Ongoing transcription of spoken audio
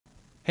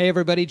Hey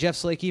everybody, Jeff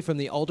Slakey from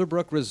the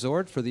Alderbrook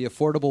Resort for the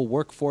Affordable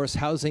Workforce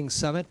Housing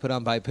Summit put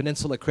on by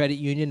Peninsula Credit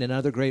Union and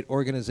other great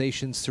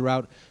organizations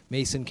throughout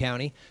Mason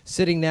County.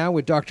 Sitting now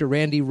with Dr.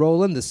 Randy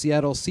Rowland, the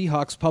Seattle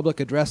Seahawks public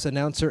address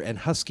announcer and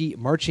Husky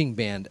marching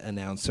band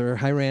announcer.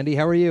 Hi Randy,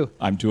 how are you?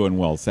 I'm doing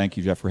well. Thank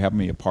you, Jeff, for having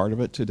me a part of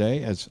it today.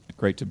 It's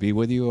great to be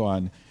with you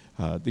on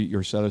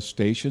your set of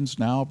stations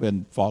now. I've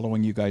been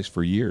following you guys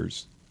for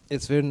years.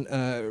 It's been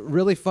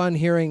really fun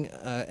hearing,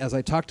 as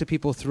I talk to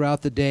people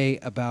throughout the day,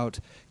 about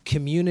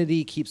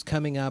community keeps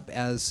coming up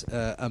as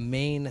a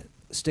main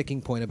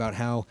sticking point about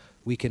how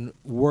we can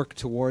work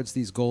towards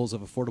these goals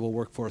of affordable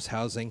workforce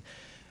housing.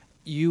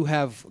 You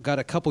have got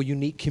a couple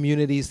unique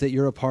communities that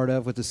you're a part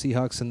of with the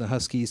Seahawks and the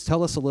Huskies.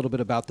 Tell us a little bit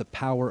about the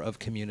power of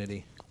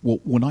community.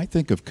 Well, when I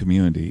think of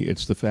community,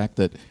 it's the fact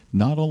that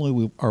not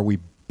only are we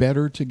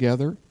better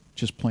together,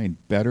 just plain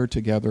better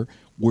together,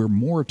 we're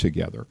more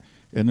together.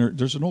 And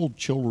there's an old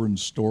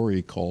children's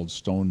story called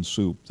Stone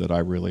Soup that I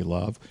really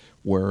love,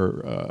 where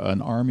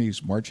an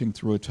army's marching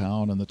through a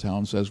town, and the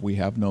town says, we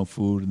have no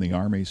food, and the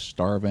army's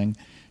starving.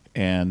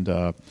 And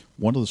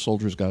one of the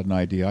soldiers got an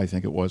idea, I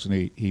think it was,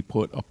 and he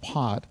put a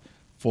pot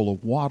full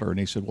of water, and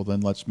he said, well,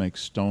 then let's make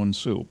stone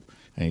soup.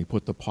 And he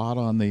put the pot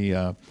on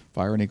the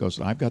fire, and he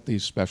goes, I've got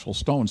these special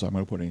stones I'm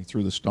going to put in. He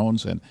threw the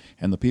stones in,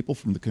 and the people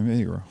from the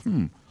community were,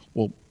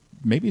 well,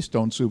 maybe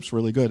stone soup's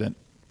really good. And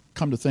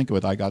come to think of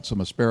it, I got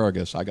some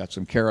asparagus, I got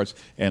some carrots,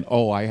 and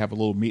I have a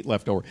little meat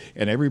left over.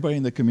 And everybody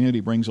in the community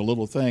brings a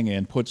little thing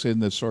and puts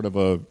in this sort of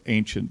a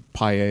ancient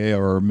paella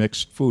or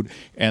mixed food,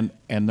 and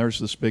there's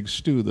this big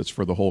stew that's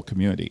for the whole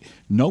community.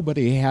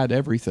 Nobody had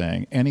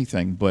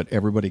anything, but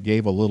everybody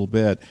gave a little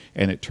bit,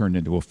 and it turned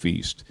into a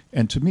feast.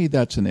 And to me,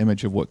 that's an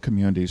image of what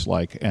community's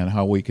like and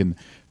how we can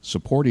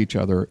support each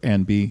other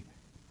and be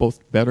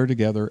both better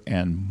together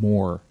and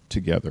more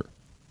together.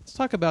 Let's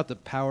talk about the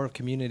power of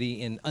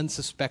community in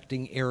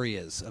unsuspecting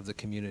areas of the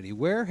community.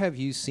 Where have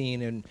you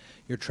seen in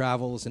your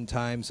travels and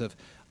times of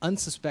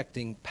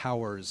unsuspecting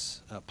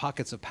powers,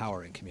 pockets of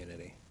power in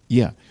community?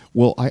 Yeah,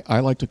 well, I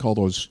like to call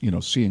those,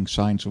 seeing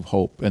signs of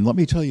hope. And let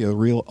me tell you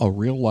a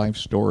real life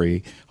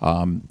story.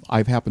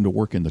 I've happened to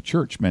work in the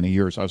church many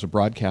years. I was a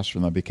broadcaster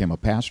and I became a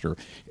pastor.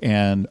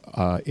 And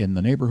in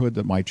the neighborhood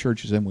that my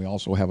church is in, we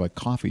also have a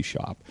coffee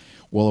shop.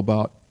 Well,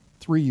 about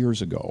 3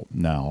 years ago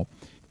now,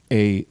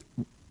 a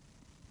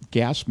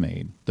gas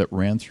main that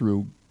ran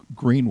through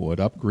Greenwood,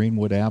 up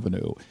Greenwood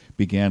Avenue,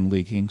 began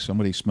leaking.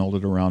 Somebody smelled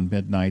it around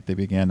midnight. They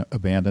began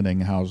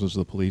abandoning houses,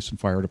 the police and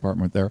fire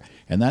department there,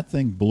 and that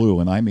thing blew,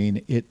 and I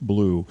mean it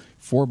blew.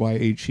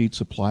 4x8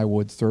 sheets of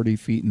plywood, 30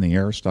 feet in the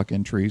air, stuck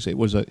in trees. It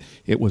was a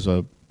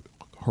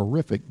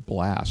horrific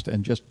blast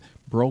and just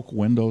broke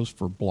windows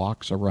for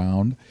blocks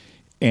around.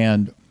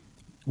 And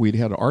we'd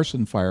had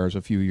arson fires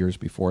a few years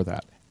before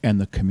that,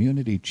 and the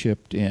community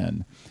chipped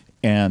in,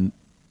 and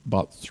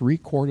about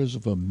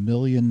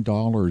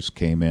 $750,000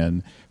 came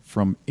in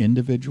from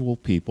individual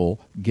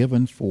people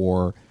given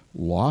for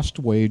lost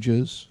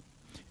wages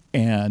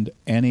and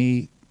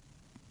any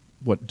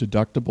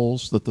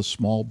deductibles that the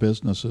small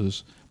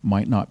businesses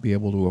might not be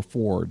able to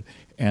afford.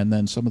 And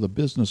then some of the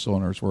business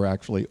owners were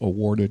actually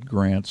awarded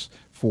grants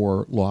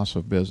for loss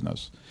of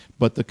business.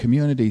 But the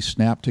community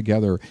snapped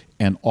together,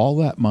 and all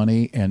that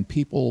money and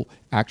people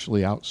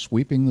actually out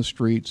sweeping the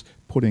streets,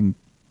 putting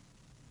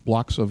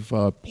blocks of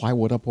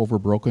plywood up over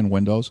broken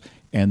windows,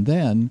 and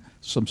then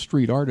some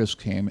street artists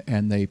came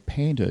and they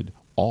painted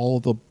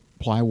all the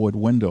plywood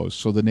windows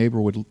so the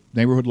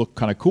neighborhood looked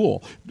kind of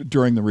cool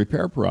during the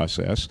repair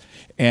process.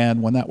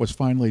 And when that was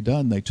finally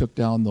done, they took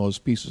down those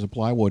pieces of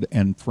plywood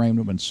and framed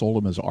them and sold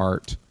them as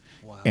art.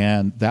 Wow.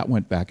 And that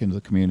went back into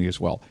the community as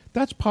well.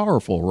 That's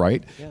powerful,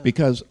 right? Yeah.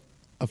 Because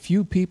a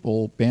few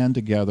people band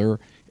together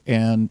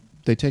and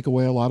they take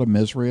away a lot of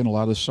misery and a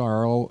lot of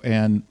sorrow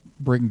and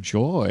bring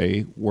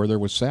joy where there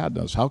was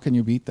sadness. How can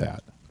you beat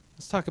that?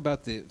 Let's talk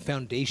about the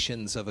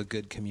foundations of a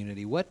good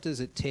community. What does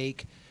it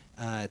take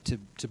to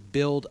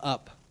build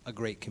up a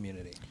great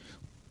community?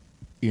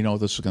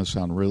 This is going to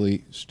sound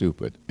really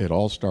stupid. It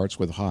all starts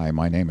with, hi,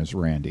 my name is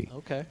Randy.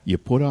 Okay. You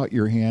put out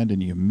your hand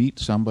and you meet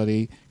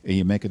somebody and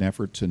you make an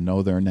effort to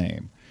know their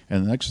name.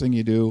 And the next thing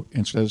you do,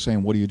 instead of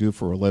saying, what do you do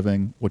for a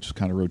living, which is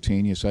kind of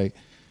routine, you say,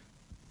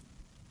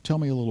 tell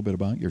me a little bit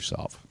about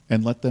yourself,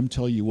 and let them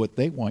tell you what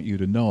they want you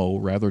to know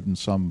rather than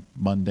some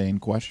mundane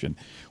question.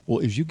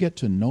 Well, as you get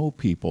to know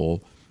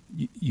people,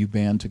 you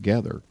band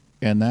together.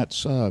 And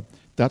that's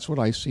what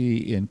I see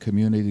in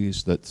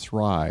communities that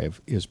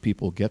thrive, is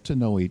people get to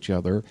know each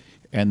other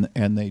and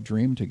they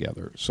dream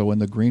together. So in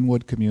the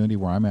Greenwood community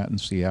where I'm at in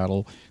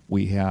Seattle,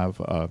 we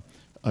have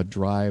a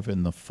drive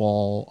in the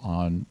fall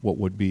on what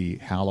would be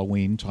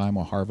Halloween time,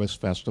 a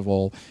harvest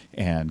festival,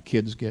 and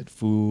kids get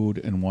food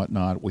and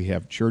whatnot. We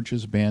have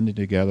churches banding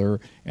together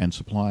and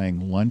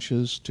supplying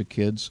lunches to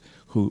kids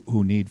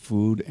who need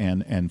food,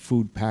 and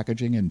food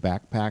packaging and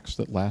backpacks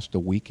that last a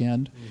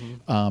weekend.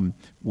 Mm-hmm.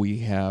 We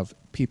have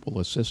people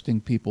assisting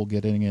people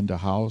getting into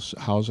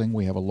housing.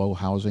 We have a low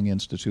housing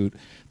institute.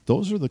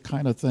 Those are the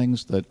kind of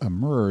things that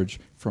emerge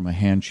from a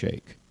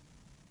handshake.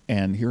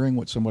 and hearing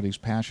what somebody's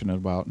passionate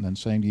about, and then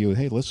saying to you,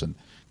 "Hey, listen,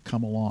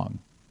 come along."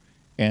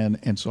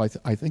 And so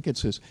I think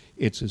it's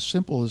as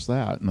simple as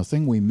that. And the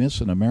thing we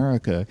miss in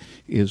America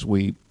is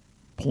we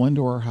pull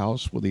into our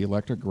house with the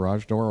electric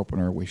garage door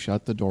opener, we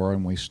shut the door,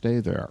 and we stay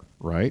there,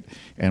 right?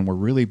 And we're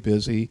really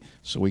busy,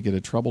 so we get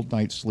a troubled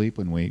night's sleep,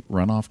 and we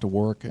run off to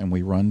work, and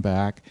we run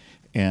back,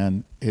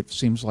 and it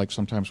seems like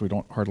sometimes we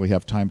don't hardly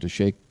have time to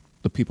shake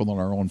the people in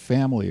our own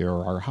family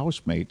or our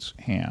housemates'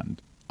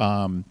 hand.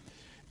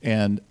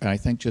 And I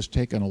think just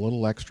taking a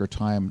little extra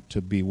time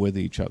to be with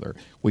each other.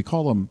 We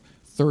call them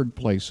third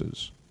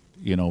places,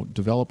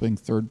 developing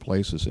third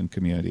places in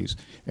communities.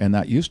 And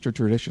that used to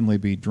traditionally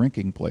be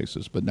drinking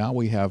places, but now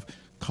we have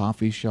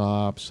coffee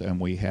shops, and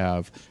we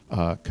have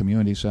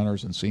community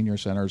centers and senior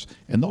centers,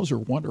 and those are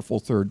wonderful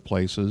third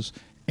places.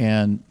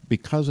 And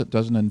because it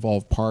doesn't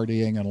involve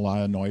partying and a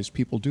lot of noise,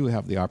 people do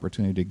have the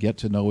opportunity to get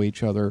to know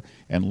each other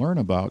and learn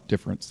about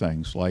different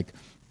things like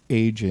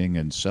aging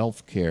and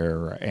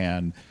self-care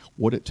and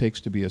what it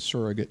takes to be a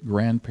surrogate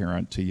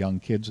grandparent to young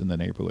kids in the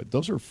neighborhood.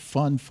 Those are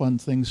fun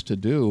things to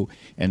do,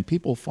 and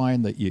people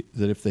find that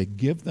if they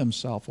give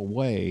themselves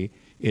away,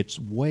 it's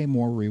way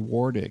more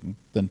rewarding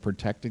than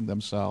protecting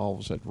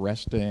themselves and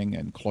resting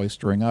and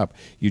cloistering up.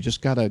 You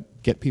just got to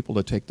get people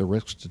to take the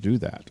risks to do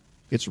that.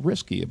 It's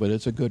risky, but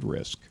it's a good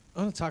risk.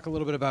 I want to talk a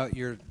little bit about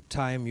your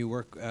time. You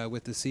work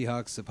with the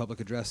Seahawks, the public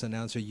address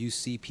announcer. You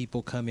see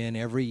people come in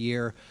every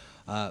year,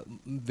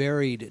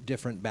 varied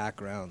different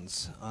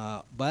backgrounds.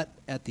 But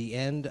at the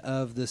end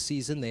of the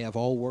season, they have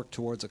all worked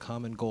towards a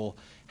common goal.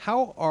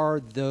 How are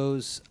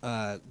those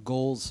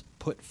goals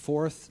put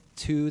forth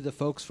to the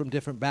folks from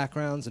different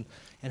backgrounds?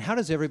 And how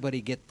does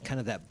everybody get kind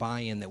of that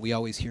buy-in that we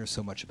always hear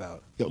so much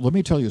about? Yeah, let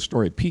me tell you a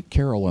story. Pete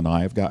Carroll and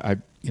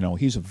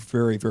he's a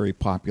very, very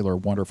popular,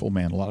 wonderful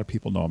man. A lot of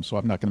people know him, so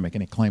I'm not going to make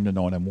any claim to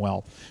knowing him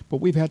well. But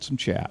we've had some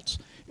chats.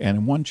 And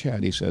in one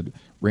chat, he said,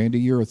 "Randy,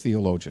 you're a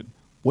theologian.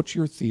 What's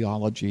your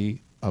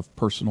theology of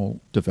personal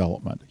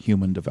development,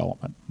 human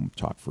development?" We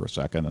talked for a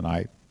second, and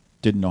I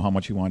didn't know how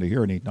much he wanted to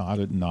hear, and he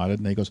nodded,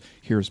 and he goes,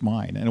 "Here's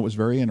mine." And it was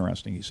very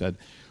interesting. He said,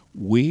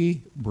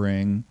 "We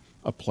bring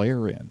a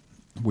player in.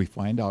 We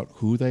find out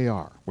who they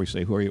are. We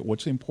say, who are you?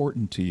 What's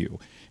important to you?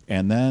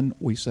 And then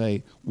we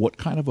say, what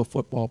kind of a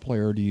football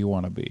player do you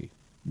want to be?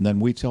 And then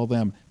we tell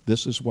them,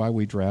 this is why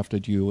we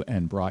drafted you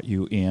and brought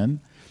you in.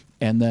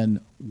 And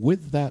then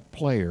with that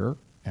player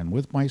and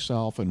with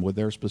myself and with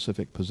their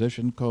specific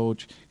position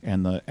coach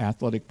and the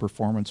athletic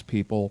performance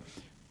people,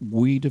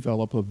 we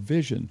develop a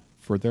vision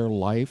for their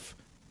life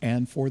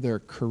and for their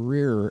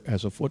career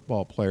as a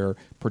football player,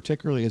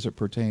 particularly as it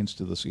pertains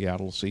to the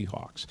Seattle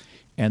Seahawks.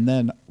 And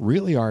then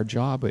really our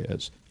job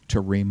is to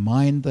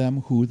remind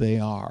them who they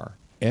are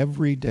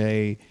every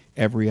day,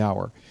 every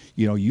hour.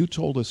 You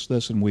told us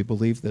this, and we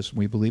believe this, and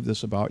we believe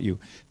this about you.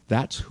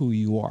 That's who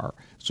you are.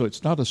 So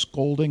it's not a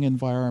scolding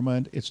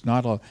environment. It's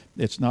not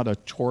a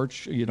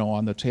torch,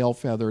 on the tail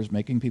feathers,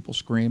 making people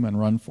scream and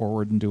run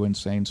forward and do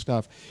insane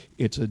stuff.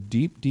 It's a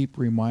deep, deep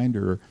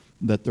reminder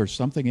that there's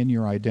something in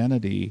your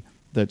identity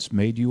that's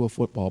made you a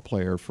football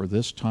player for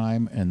this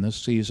time and this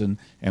season,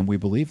 and we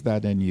believe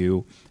that in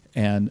you.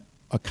 And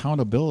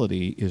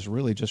accountability is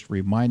really just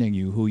reminding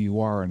you who you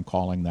are and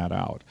calling that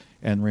out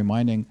and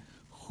reminding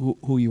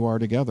who you are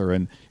together.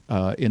 And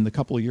in the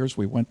couple of years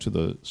we went to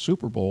the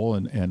Super Bowl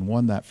and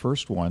won that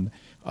first one,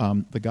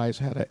 the guys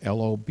had a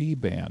LOB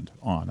band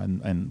on,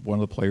 and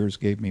one of the players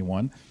gave me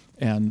one.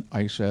 And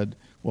I said,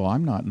 well,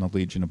 I'm not in the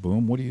Legion of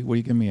Boom. What do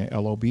you give me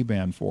a LOB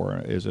band for?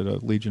 Is it a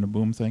Legion of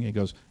Boom thing? He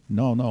goes,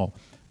 no.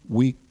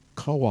 We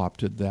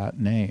co-opted that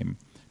name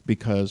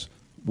because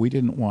we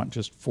didn't want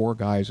just four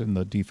guys in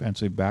the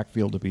defensive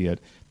backfield to be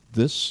it.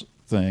 This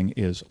thing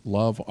is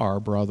love our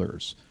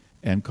brothers.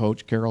 And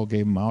Coach Carroll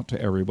gave them out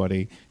to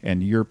everybody,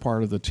 and you're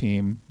part of the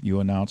team. You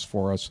announced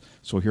for us,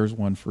 so here's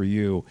one for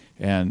you.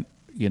 And,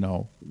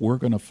 we're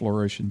going to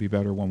flourish and be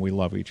better when we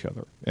love each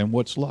other. And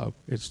what's love?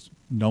 It's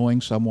knowing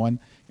someone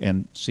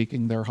and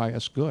seeking their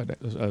highest good,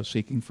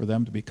 seeking for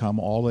them to become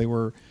all they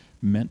were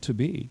meant to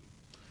be.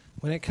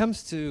 When it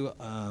comes to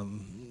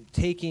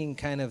taking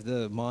kind of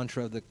the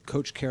mantra of the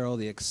Coach Carroll,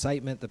 the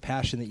excitement, the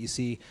passion that you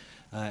see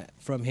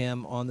from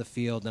him on the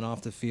field and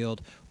off the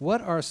field,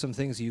 what are some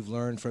things you've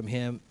learned from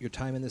him, your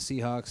time in the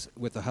Seahawks,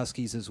 with the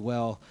Huskies as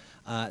well,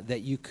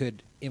 that you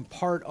could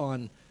impart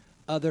on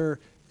other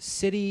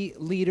city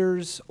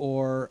leaders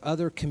or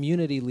other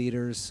community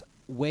leaders,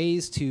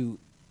 ways to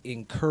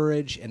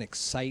encourage and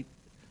excite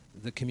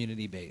the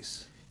community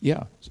base?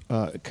 Yeah.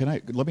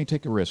 Let me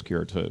take a risk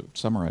here to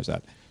summarize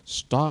that.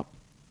 Stop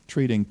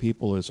treating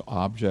people as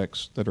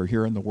objects that are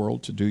here in the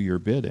world to do your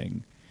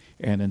bidding,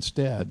 and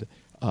instead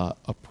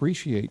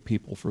appreciate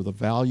people for the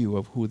value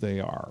of who they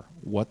are,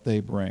 what they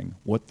bring,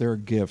 what their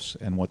gifts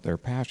and what their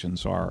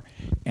passions are,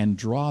 and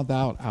draw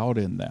that out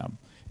in them,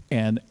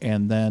 and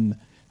then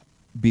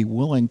be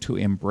willing to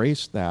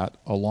embrace that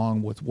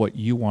along with what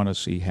you want to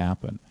see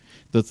happen.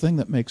 The thing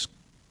that makes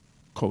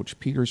Coach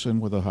Peterson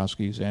with the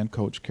Huskies and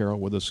Coach Carroll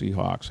with the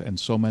Seahawks, and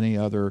so many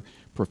other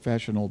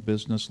professional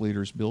business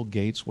leaders. Bill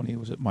Gates, when he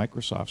was at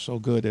Microsoft, so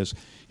good as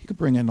he could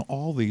bring in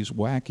all these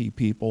wacky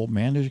people.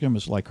 Managing them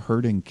is like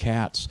herding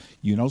cats.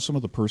 You know some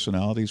of the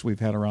personalities we've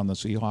had around the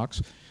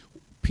Seahawks.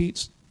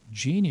 Pete's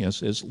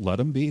genius is let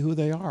them be who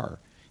they are.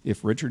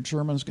 If Richard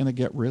Sherman's going to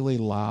get really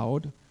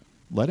loud,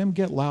 let him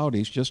get loud.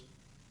 He's just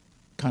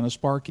kind of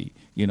sparky.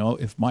 You know,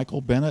 if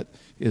Michael Bennett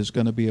is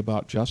going to be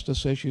about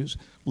justice issues,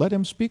 let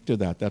him speak to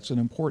that. That's an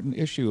important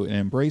issue, and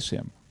embrace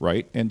him,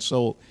 right? And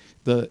so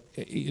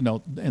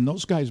and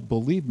those guys,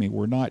 believe me,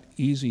 were not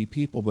easy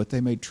people, but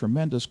they made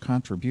tremendous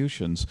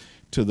contributions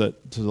to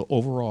the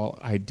overall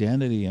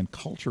identity and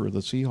culture of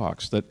the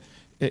Seahawks that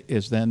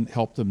is then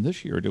helped them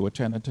this year to a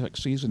 10-6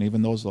 season,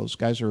 even though those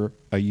guys are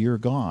a year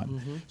gone.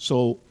 Mm-hmm.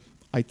 So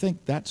I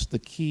think that's the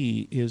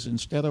key, is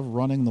instead of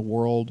running the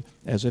world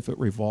as if it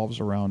revolves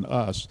around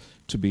us,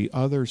 to be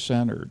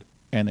other-centered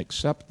and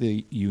accept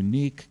the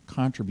unique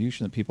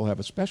contribution that people have,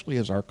 especially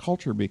as our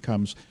culture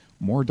becomes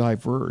more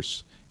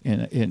diverse.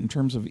 In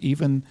terms of,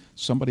 even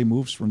somebody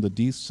moves from the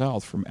deep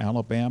south, from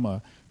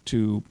Alabama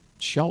to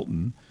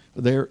Shelton,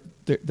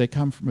 they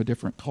come from a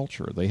different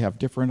culture. They have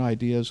different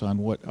ideas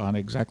on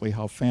exactly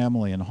how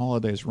family and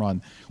holidays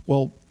run.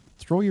 Well,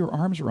 throw your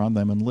arms around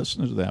them and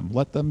listen to them.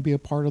 Let them be a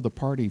part of the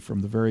party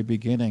from the very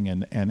beginning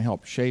and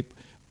help shape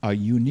a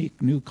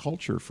unique new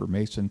culture for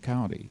Mason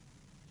County.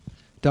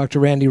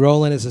 Dr. Randy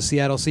Rowland is a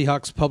Seattle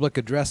Seahawks public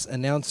address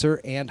announcer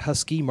and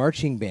Husky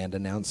marching band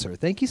announcer.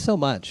 Thank you so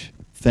much.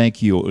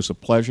 Thank you. It was a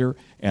pleasure,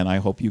 and I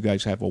hope you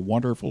guys have a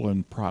wonderful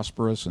and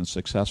prosperous and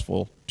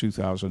successful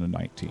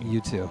 2019.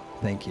 You too.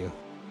 Thank you.